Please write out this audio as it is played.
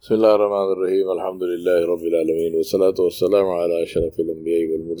بسم الله الرحمن الرحيم الحمد لله رب العالمين والصلاة والسلام على أشرف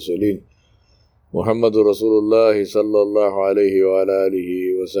الأنبياء والمرسلين محمد رسول الله صلى الله عليه وعلى آله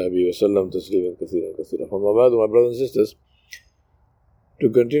وصحبه وسلم تسليما كثيرا كثيرا. Amma ba'du, my brothers and sisters,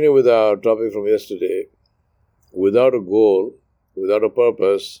 to continue with our topic from yesterday, without a goal, without a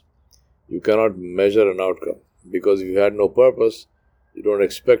purpose, you cannot measure an outcome. Because if you had no purpose, you don't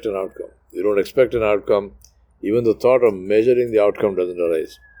expect an outcome. You don't expect an outcome, even the thought of measuring the outcome doesn't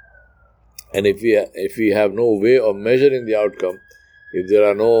arise. And if we have no way of measuring the outcome, if there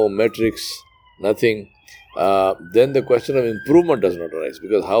are no metrics, nothing, then the question of improvement does not arise.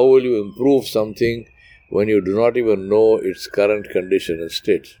 Because how will you improve something when you do not even know its current condition and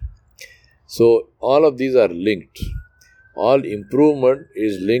state? So all of these are linked. All improvement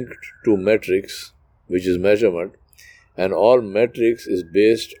is linked to metrics, which is measurement, and all metrics is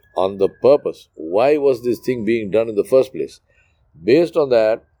based on the purpose. Why was this thing being done in the first place? Based on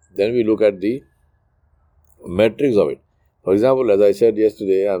that, then we look at the metrics of it. For example, as I said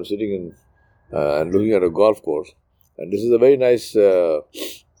yesterday, I'm sitting in and looking at a golf course, and this is a very nice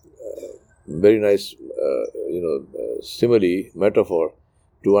simile, metaphor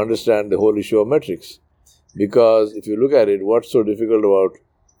to understand the whole issue of metrics. Because if you look at it, what's so difficult about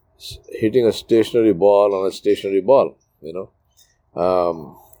hitting a stationary ball on a stationary ball?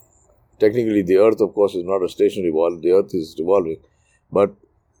 Technically, the earth, of course, is not a stationary ball. The earth is revolving, but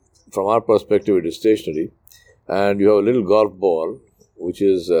from our perspective, it is stationary. And you have a little golf ball, which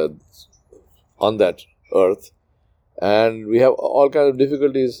is on that earth, and we have all kinds of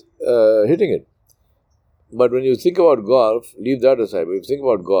difficulties hitting it. But when you think about golf, leave that aside. But if you think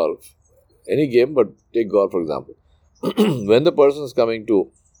about golf, any game, but take golf, for example, when the person is coming to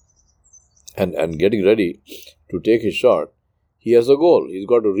and getting ready to take his shot, he has a goal. He's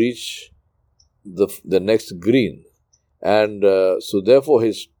got to reach the next green. And so therefore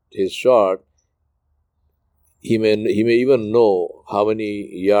his shot, he may even know how many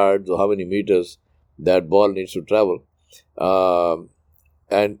yards or how many meters that ball needs to travel,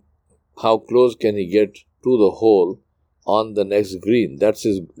 and how close can he get to the hole on the next green. That's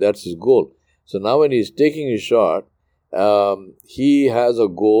his goal. So now when he's taking his shot, he has a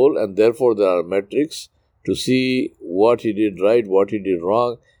goal, and therefore there are metrics to see what he did right, what he did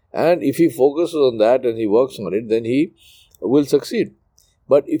wrong, and if he focuses on that and he works on it, then he will succeed.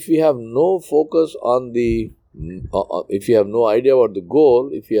 But if you have no focus on if you have no idea about the goal,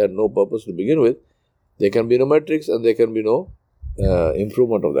 if you had no purpose to begin with, there can be no metrics and there can be no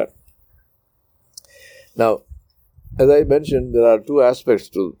improvement of that. Now, as I mentioned, there are two aspects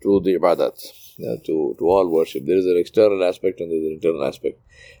to the ibadat, to all worship. There is an external aspect and there is an internal aspect.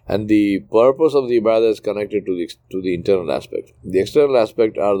 And the purpose of the ibadah is connected to the internal aspect. The external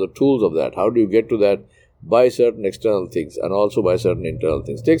aspect are the tools of that. How do you get to that? By certain external things and also by certain internal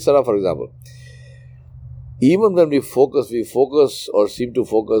things. Take Salah, for example. Even when we focus or seem to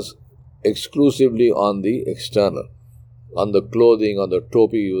focus exclusively on the external, on the clothing, on the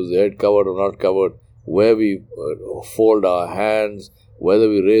topi, is the head covered or not covered, where we fold our hands, whether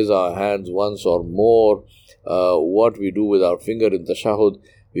we raise our hands once or more, what we do with our finger in tashahud.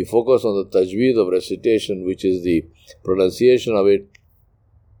 We focus on the tajweed of recitation, which is the pronunciation of it,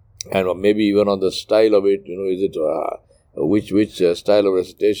 and maybe even on the style of it. Is it which style of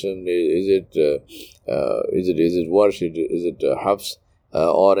recitation? Is it warsh? Is it hafs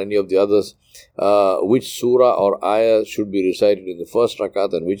or any of the others? Which surah or ayah should be recited in the first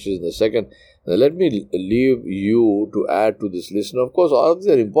rakat and which is in the second? Now, let me leave you to add to this list. Of course, all of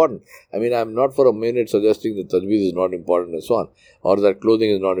these are important. I'm not for a minute suggesting that tajweed is not important and so on, or that clothing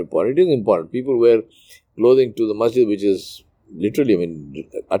is not important. It is important. People wear clothing to the masjid, which is literally,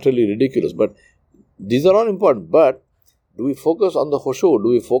 utterly ridiculous. But these are all important. But do we focus on the khushu? Do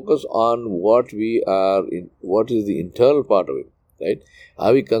we focus on what is the internal part of it? Right?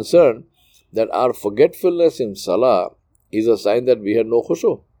 Are we concerned that our forgetfulness in salah is a sign that we had no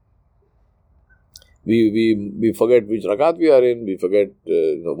khushu? We forget which rakat we are in, we forget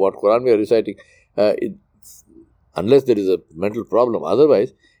what Quran we are reciting, unless there is a mental problem.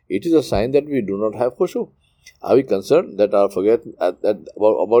 Otherwise, it is a sign that we do not have khushu. Are we concerned that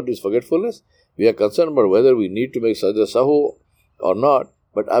about this forgetfulness? We are concerned about whether we need to make sajda sahu or not,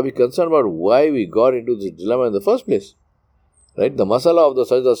 but are we concerned about why we got into this dilemma in the first place? Right? The masala of the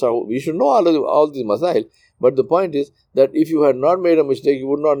sajda sahu, we should know all these masail, but the point is that if you had not made a mistake, you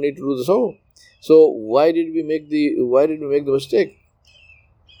would not need to do the sahu. So why did we make the mistake?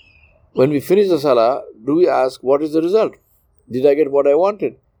 When we finish the salah, do we ask what is the result? Did I get what I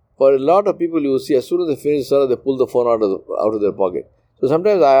wanted? For a lot of people, you will see as soon as they finish the salah, they pull the phone out of their pocket. So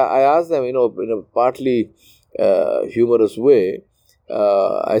sometimes I ask them, in a partly humorous way,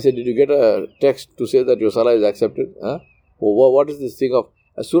 I said, did you get a text to say that your salah is accepted? Huh? What is this thing of,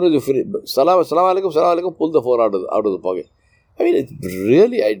 as soon as you finish, salam alaikum, pull the phone out of the pocket. I mean, it's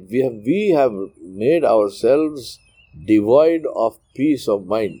really, we have made ourselves devoid of peace of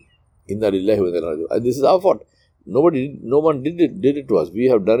mind. Inna lillahi wa inna ilaihi raji'un. And this is our fault. No one did it to us. We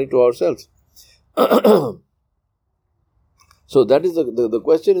have done it to ourselves. So that is the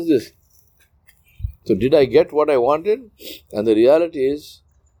question is this. So did I get what I wanted? And the reality is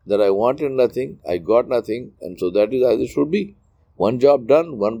that I wanted nothing, I got nothing, and so that is as it should be. One job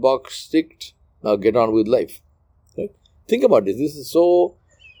done, one box ticked, now get on with life. Right? Think about this. This is so,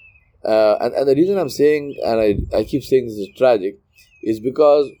 and the reason I'm saying, and I keep saying this is tragic, is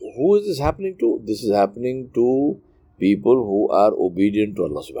because who is this happening to? This is happening to people who are obedient to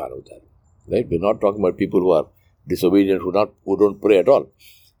Allah subhanahu wa ta'ala. Right? We're not talking about people who are disobedient, who don't pray at all.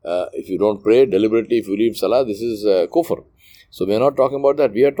 If you don't pray deliberately, if you leave salah, this is kufr. So we are not talking about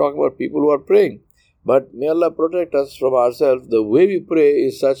that. We are talking about people who are praying. But may Allah protect us from ourselves. The way we pray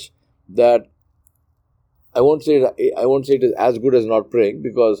is such that I won't say it is as good as not praying,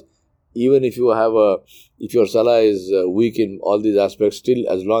 because even if if your salah is weak in all these aspects, still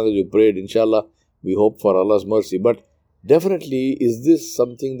as long as you prayed, inshallah, we hope for Allah's mercy. But definitely, is this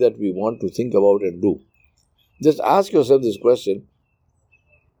something that we want to think about and do? Just ask yourself this question.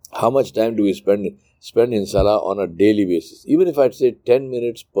 How much time do we spend in salah on a daily basis? Even if I'd say 10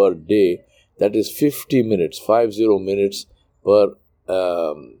 minutes per day, that is 50 minutes, 50 minutes per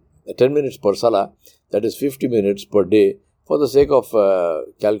 10 minutes per salah, that is 50 minutes per day. For the sake of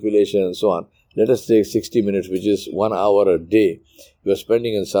calculation and so on, let us take 60 minutes, which is 1 hour a day you are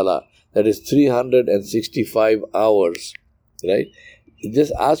spending in salah. That is 365 hours, right?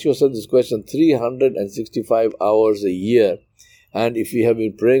 Just ask yourself this question, 365 hours a year. And if we have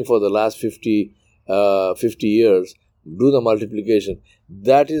been praying for the last 50 years, do the multiplication.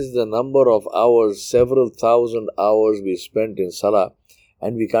 That is the number of hours, several thousand hours we spent in salah,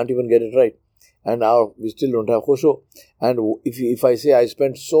 and we can't even get it right. And we still don't have khushu. And if I say I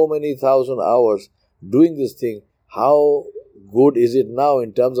spent so many thousand hours doing this thing, how good is it now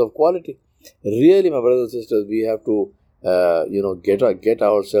in terms of quality? Really, my brothers and sisters, we have to get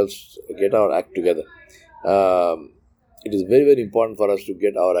our act together. It is very, very important for us to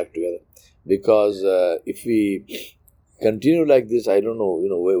get our act together, because if we continue like this, I don't know,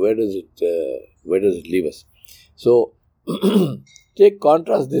 where does it leave us? So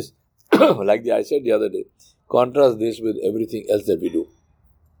contrast this, like I said the other day, contrast this with everything else that we do.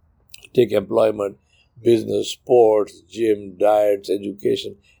 Take employment, business, sports, gym, diets,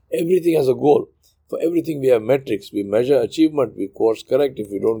 education. Everything has a goal. For everything we have metrics. We measure achievement. We course correct if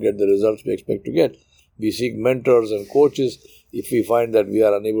we don't get the results we expect to get. We seek mentors and coaches if we find that we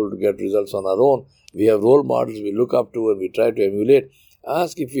are unable to get results on our own. We have role models we look up to and we try to emulate.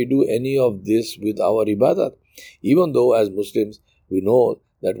 Ask if we do any of this with our ibadat. Even though as Muslims we know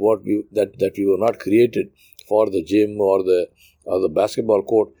that that we were not created for the gym or the basketball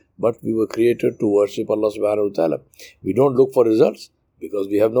court, but we were created to worship Allah subhanahu wa ta'ala. We don't look for results because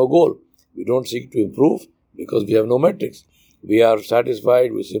we have no goal. We don't seek to improve because we have no metrics. We are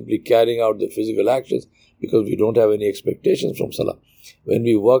satisfied with simply carrying out the physical actions because we don't have any expectations from salah. When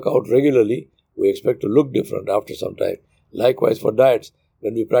we work out regularly, we expect to look different after some time. Likewise for diets,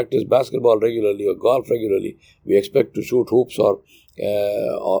 when we practice basketball regularly or golf regularly, we expect to shoot hoops or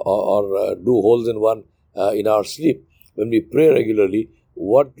do holes in one in our sleep. When we pray regularly,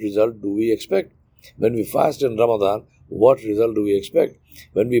 what result do we expect? When we fast in Ramadan, what result do we expect?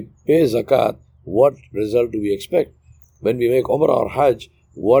 When we pay zakat, what result do we expect? When we make Umrah or Hajj,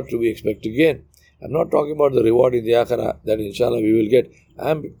 what do we expect to gain? I'm not talking about the reward in the Akhirah that inshallah we will get.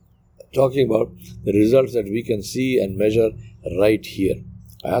 I'm talking about the results that we can see and measure right here.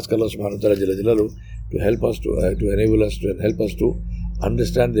 I ask Allah subhanahu wa ta'ala to help us, to enable us, to help us to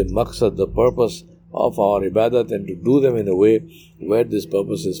understand the maqsad, the purpose of our ibadat, and to do them in a way where this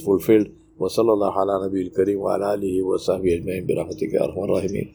purpose is fulfilled. وصلى الله على نبي الكريم وعلى آله وصحبه أجمعين برحمتك يا أرحم الراحمين.